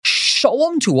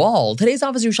Shalom to all. Today's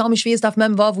office Yerushalmi Shevi'is Daf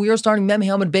Mem Vav. We are starting Mem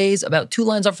Hamad Beis about 2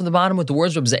 lines up from the bottom with the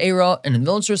words Reb Ze'era, and in the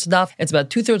Vilna Source Daf, it's about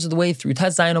 2/3 of the way through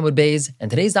Tes Zayin Amud Beis. And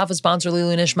today's daf is sponsored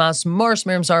Lilu Nishmas Mars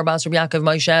Miriam Sarabas Reb Yaakov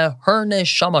Moshe. Her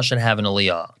neshama should have an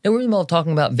aliyah. Now we're in the middle of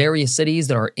talking about various cities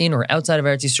that are in or outside of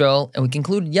Eretz Yisrael, and we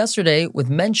concluded yesterday with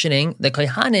mentioning that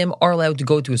Kohanim are allowed to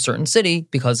go to a certain city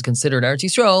because it's considered Eretz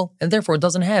Yisrael, and therefore it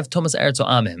doesn't have Tumas Eretz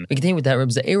Amim. We continue with that. Reb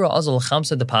Ze'era Azal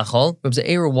Chamsa de Pachal. Reb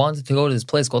Ze'era wanted to go to this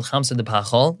place called Chamsa de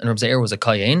Pachal, and Reb Ze'era was a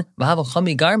Kayin.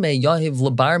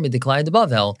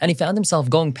 And he found himself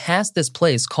going past this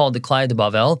place called the Klai de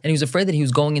Bavel, and he was afraid that he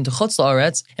was going into Chutz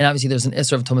La'aretz, and obviously there's an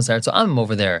Isser of Tumas Eretz Amim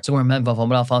over there. So where Mem Vav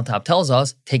Amud Aleph on top tells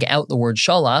us, take out the word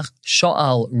Shalach,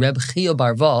 Sha'al Reb Chia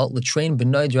Barva, L'train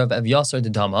B'noid Reb Evyasar de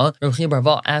Dama. Reb Chia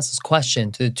Barva asked this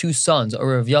question to the 2 sons of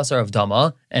Reb Evyasar of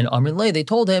Dama, and Amrin Lei, they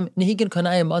told him, Nehigin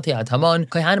Kanaya Mati Ataman,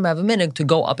 Kohanim have a minhag to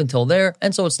go up until there,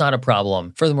 and so it's not a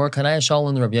problem. Furthermore, Kanaya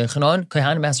Shalom Reb Yechanan,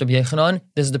 Kohanim asked Reb Yechanan,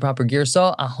 this is the proper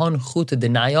girsa, Ahon Chuta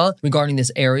Denaya, regarding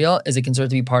this area, is it considered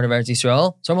to be part of Eretz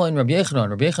Yisrael? So Reb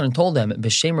Yechanan told them,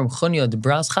 B'Shem Reb Chunya de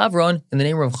Bras Chavron, in the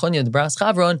name of Reb Chunya de Bras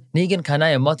Chavron, Nehigin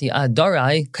Kanaya Mati Ad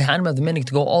Darai, Kohanim have the minhag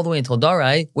to go all the way until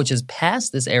Darai, which is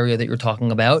past this area that you're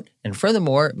talking about, and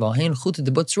furthermore, V'Ahin Chuta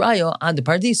de Butzraya Ad de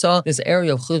Pardisa, this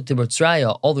area of Chuta de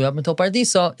Butzraya all the way up until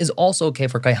Pardisa is also okay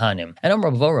for Kohanim. And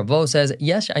Ravo says,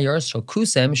 Yesh Ayars Shal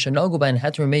Kusem Shanogu Ben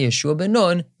Hetreme Yeshua Ben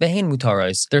Nun Behin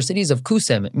Mutaros. There are cities of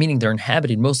Kusem, meaning they're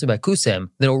inhabited mostly by Kusem,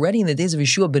 that already in the days of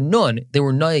Yeshua Ben Nun they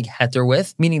were Noig Heter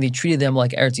with, meaning they treated them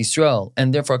like Eretz Yisrael,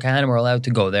 and therefore Kohanim are allowed to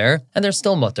go there, and they're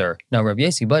still mutter. Now Rabbi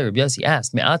Yossi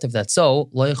asked, Me'at, if that's so,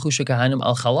 Lo Yechusha Kohanim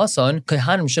Al Chalason,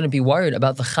 Kohanim shouldn't be worried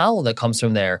about the chal that comes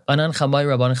from there. Anan Chamay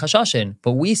Rabban Chashashin.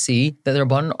 But we see that the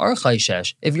Rabban are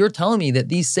Chayshesh. If you're telling me that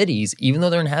these cities, even though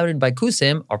they're inhabited by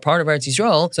Kusim, are part of Eretz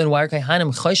Yisrael, so then why are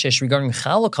Kohanim Chayshesh regarding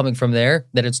Chala coming from there,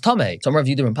 that it's Tameh? So Rav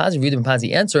Yehuda ben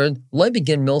Pazi answered, Lo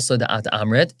begin milsa da'at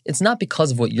amrit. It's not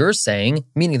because of what you're saying,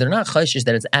 meaning they're not Chayshesh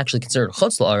that it's actually considered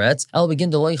Chutz La'aretz. I'll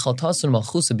begin to loy chaltasun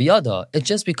malchusa biyada. It's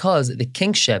just because the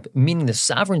kingship, meaning the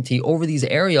sovereignty over these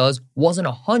areas, wasn't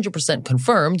 100%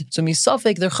 confirmed, so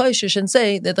misafek they're Chayshesh and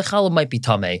say that the Chala might be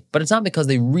Tameh, but it's not because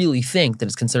they really think that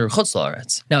it's considered Chutz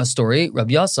La'aretz. Now a story,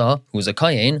 Rabbi Yasa, who was a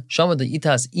Kayin, Shama the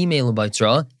Itas email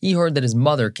Baitzra, he heard that his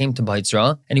mother came to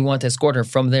Baitzra, and he wanted to escort her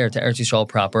from there to Eretz Yisrael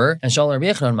proper, and Shal Rabbi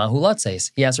Yechanan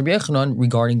Mahulatses. He asked Rabbi Yechanan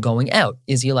regarding going out.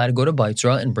 Is he allowed to go to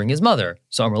Baitzra and bring his mother?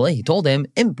 So Amrullah, he told him,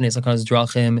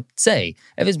 say,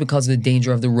 if it's because of the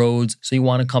danger of the roads, so you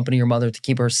want to accompany your mother to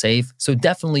keep her safe, so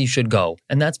definitely you should go.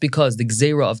 And that's because the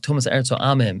Gzeira of Tumas Eretz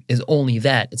Amim is only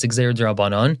that, it's a Gzeira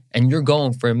D'Rabbanan, and you're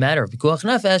going for a matter of Pikuach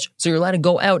Nefesh, so you're allowed to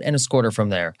go out and escort her from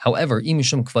there. However,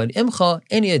 Imishum Kvad Imcha,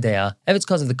 any idea, if it's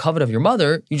because of the covet of your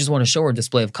mother, you just want to show her a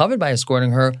display of covet by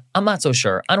escorting her, I'm not so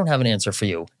sure. I don't have an answer for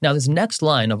you. Now, this next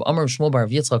line of Amar Shmuel bar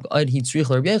Yitzchak Ad Hi Tzrich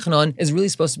Rabbi Yechanan is really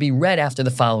supposed to be read after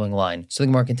the following line. So the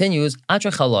Gemara continues,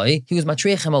 Atra Chaloi, he was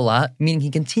matriach him a lot, meaning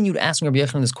he continued asking Rabbi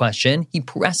Yechanan this question. He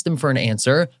pressed him for an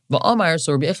answer. Va'amar,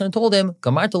 so Rabbi Yechanan told him,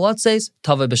 Gamar Talatses,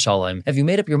 Tava B'Shalom. Have you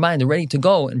made up your mind and ready to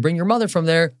go and bring your mother from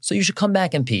there, so you should come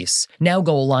back in peace. Now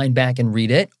go a line back and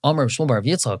read it. Amar Shmuel bar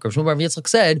Yitzchak. Shmuel bar Yitzchak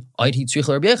said, Ad Hi Tzrich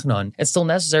Rabbi Yechanan. It's still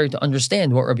necessary to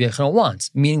understand what Rabbi Yechanan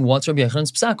wants, meaning what's Rabbi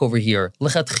Yechanan's psak over here.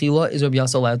 Lechatchila, is Rabbi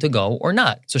Yasa allowed to go or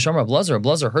not? So Sham Rav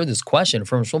Blazer heard this question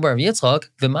from Shmuel bar Yitzchak,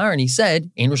 V'mar, and he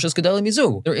said, Ein Roshus Gedolei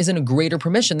Mizu. There isn't a greater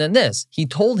permission than this. He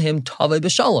told him, Tavei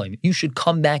B'Shalom, you should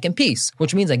come back in peace,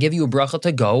 which means I give you a bracha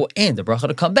to go and a bracha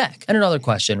to come back. And another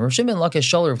question, Rav Shimon Lakish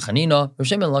Shalar of Chanina, Rav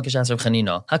Shimon Lakish asked of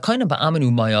Chanina, Hakaina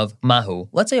ba'amanu mayav mahu.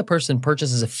 Let's say a person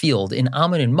purchases a field in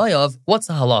Aman and Mayav, what's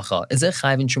the halacha? Is it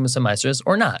chayv in Trumas HaMaasros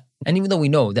or not? And even though we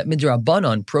know that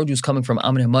midrabanan, produce coming from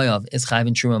Aman and Mayav, is chayv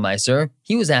in Truma Meiser,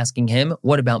 he was asking him,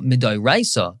 what about midai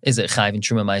raisa? Is it chayv in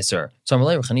Truma Meiser? So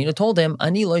Amalei Chanina told him,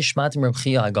 Ani lo shmatim Reb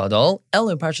Chia Hagadol, el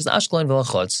in Parshas Ashkelon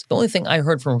v'lachutz. The only thing I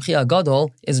heard from Reb Chia Hagadol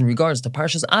is in regards to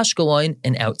Parshas Ashkelon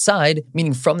and outside,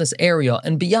 meaning from this area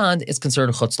and beyond, is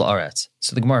considered chutz la'aretz.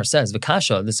 So the Gemara says,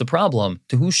 V'kasha, this is a problem.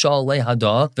 Tehu shal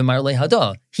lehada, v'mar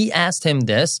lehada. He asked him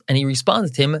this, and he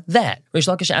responded to him that. Reish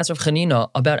Lakish asked Rav Chanina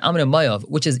about Aman and Mayav,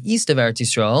 which is east of Eretz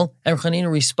Yisrael, and Rav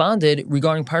Chanina responded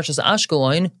regarding Parshas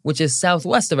Ashkelon, which is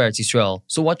southwest of Eretz Yisrael.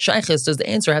 So what shaykhis does the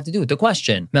answer have to do with the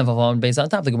question? Mevavon based on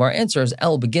top, the Gemara answers,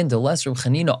 El begin to less Rav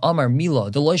Chanina Amar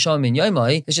Mila Deloy Sham min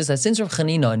Yaimai. It's just that since Rav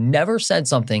Chanina never said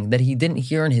something that he didn't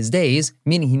hear in his days,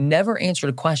 meaning he never answered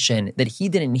a question that he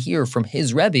didn't hear from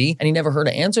his Rebbe, and he never heard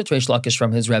an answer to Reish Lakish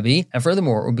from his Rebbe, and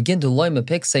furthermore, or begin to loy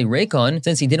mepik say Rekon,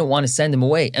 since he didn't want to send him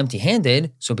away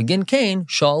empty-handed, so begin Cain,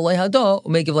 Shal lehada,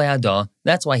 umegiv lehada.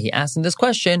 That's why he asked him this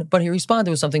question, but he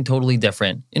responded with something totally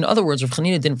different. In other words, Rav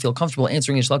Chanina didn't feel comfortable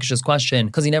answering Rish Lakish's question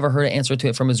because he never heard an answer to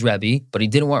it from his Rebbe, but he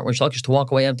didn't want Rish Lakish to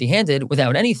walk away empty-handed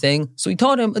without anything, so he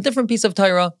taught him a different piece of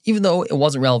Torah, even though it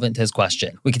wasn't relevant to his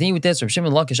question. We continue with this. Rav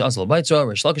Shimon Lakish Asal Baitzra,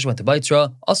 Rish Lakish went to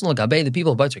Baitzra, Asal Lagabe, the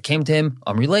people of Baitzra came to him.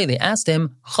 Relay, they asked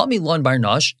him, Chami Lon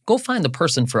Barnash, go find a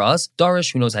person for us,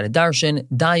 Darish, who knows how to darshan,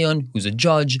 Dayan, who's a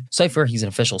judge, Sefer, he's an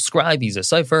official scribe, he's a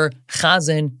Sefer,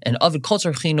 Chazan, and Avid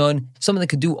Kotzer Chinon, someone that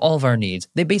could do all of our needs.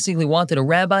 They basically wanted a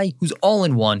rabbi who's all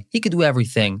in one. He could do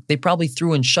everything. They probably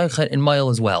threw in Shaichet and Mail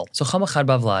as well. So Chamachad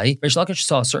Bavlai, Rish Lakish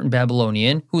saw a certain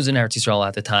Babylonian who was in Eretz Yisrael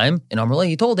at the time, and Amrullah,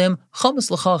 he told him, Chamas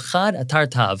L'cha Chad Atar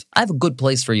Tav, I have a good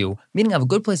place for you, meaning I have a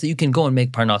good place that you can go and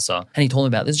make Parnasa. And he told him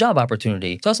about this job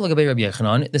opportunity. So also Rabbi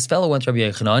Yechanan, this fellow went to Rabbi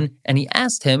Yechanan, and he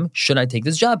asked him, should I take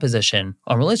this job position?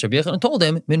 Amrullah, Rabbi Yechanan told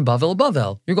him, Min Bavel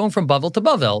Bavel, you're going from Bavel to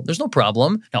Bavel, there's no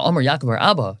problem. Now Amar Yaakov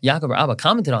Bar Abba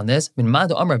commented on this, Min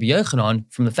Mado Amar Rabbi Yechanan,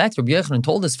 from the fact that Rabbi Yechanan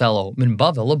told this fellow, Min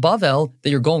Bavel Bavel, that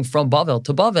you're going from Bavel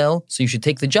to Bavel, so you should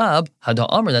take the job. Hada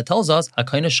Amar, that tells us,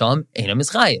 Hakaina Sham Einam is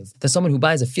Chayiv. That someone who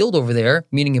buys a field over there,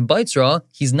 meaning in Baitzra,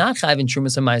 he's not Chayiv in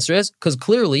Trumas and Maasros, because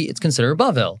clearly it's considered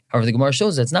Bavel. However, the Gemara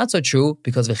shows that's not so true,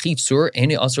 because V'chit Tzur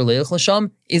Eini Asur Leilach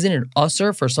L'Sham, isn't it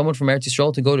Asur for someone from Eretz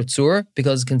Yisrael to go to Tzur,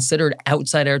 because it's considered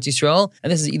outside Eretz Yisrael,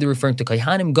 and this is either referring to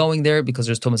Kaihanim going there, because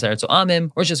there's Tumas Eretz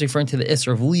Amim, or it's just referring to the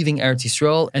Isser of leaving Eretz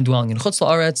Yisrael and dwelling in Chutz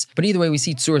La'aretz. But either way, we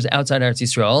see Tzur is outside Eretz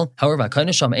Yisrael. However,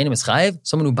 Hakaina Sham Einam is Chayiv,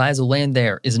 someone who buys a land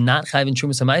there is not Chayiv in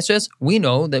Trumas and Maasros. We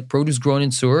know that produce grown in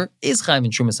Tzur is Chayiv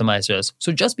in Trumas and Maasros.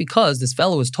 So just because this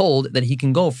fellow is told that he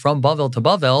can go from Bavel to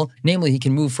Bavel, namely he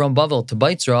can move from Bavel to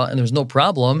Baitzra, and there's no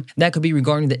problem, that could be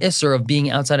regarding the Isser of being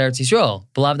outside Eretz Yisrael.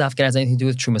 But Lav Dafka has anything to do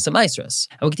with Trumas and Maasros.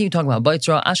 And we continue talking about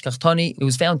Baitzra, Ashkach Tani, it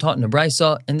was found taught in a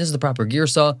Brisa, and this is the proper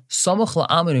Girsa, Samach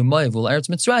La'amin U'mayav Eretz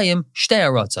Mitzrayim, Shtei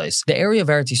Aratzais. The area of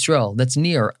Eretz Yisrael that's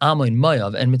near Ammon,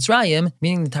 Mayav, and Mitzrayim,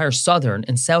 meaning the entire southern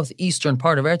and southeastern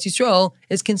part of Eretz Yisrael,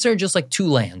 is considered just like two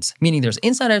lands, meaning there's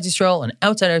inside Eretz Yisrael and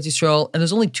outside Eretz Yisrael, and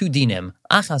there's only two dinim.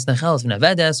 Achas nechelas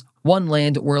v'navedes, one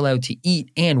land we're allowed to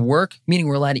eat and work, meaning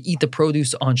we're allowed to eat the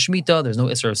produce on Shemitah. There's no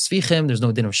Isser of Svichim, there's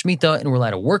no din of Shemitah, and we're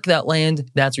allowed to work that land.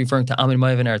 That's referring to Ammon,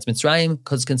 Mayav, and Eretz Mitzrayim,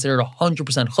 because it's considered 100%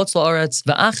 Chutz La'aretz.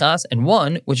 V'achas, and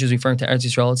one, which is referring to Eretz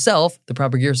Yisrael itself, the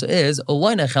proper girsa is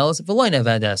Oloi nechelas v'loi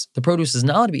nevedes. The produce is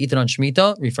not allowed to be eaten on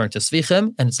Shemitah, referring to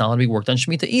Svichim, and it's not allowed to be worked on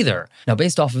Shemitah either. Now,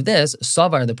 based off of this,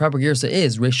 Savar, the proper girsa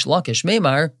is Rish Lakish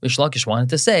Meimar. Rish Lakish wanted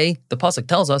to say, the pasuk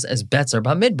tells us as Betzer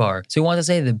Bamidbar. So he wanted to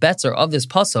say the Betzer of this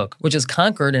pasuk, which is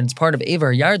conquered and it's part of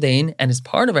Avar Yardain and is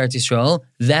part of Eretz Yisrael,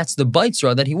 that's the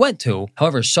Baitzra that he went to.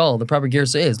 However, Shal, the proper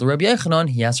girsa is the Rabbi Yechanan.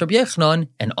 He asked Rabbi Yechanan,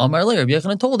 and Amar Le, Rabbi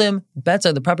Yechanan told him,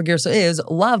 Betzer, the proper girsa is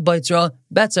Lav Baitzra.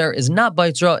 Betzer is not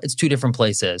Baitzra, it's two different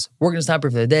places. We're going to stop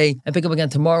here for the day and pick up again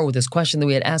tomorrow with this question that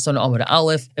we had asked on Amud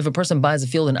Aleph. If a person buys a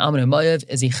field in Ammon and Mayav,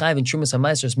 is he Chayiv in Trumas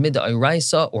HaMaasros Midda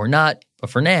Oraisa or not? But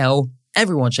for now,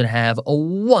 everyone should have a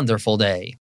wonderful day.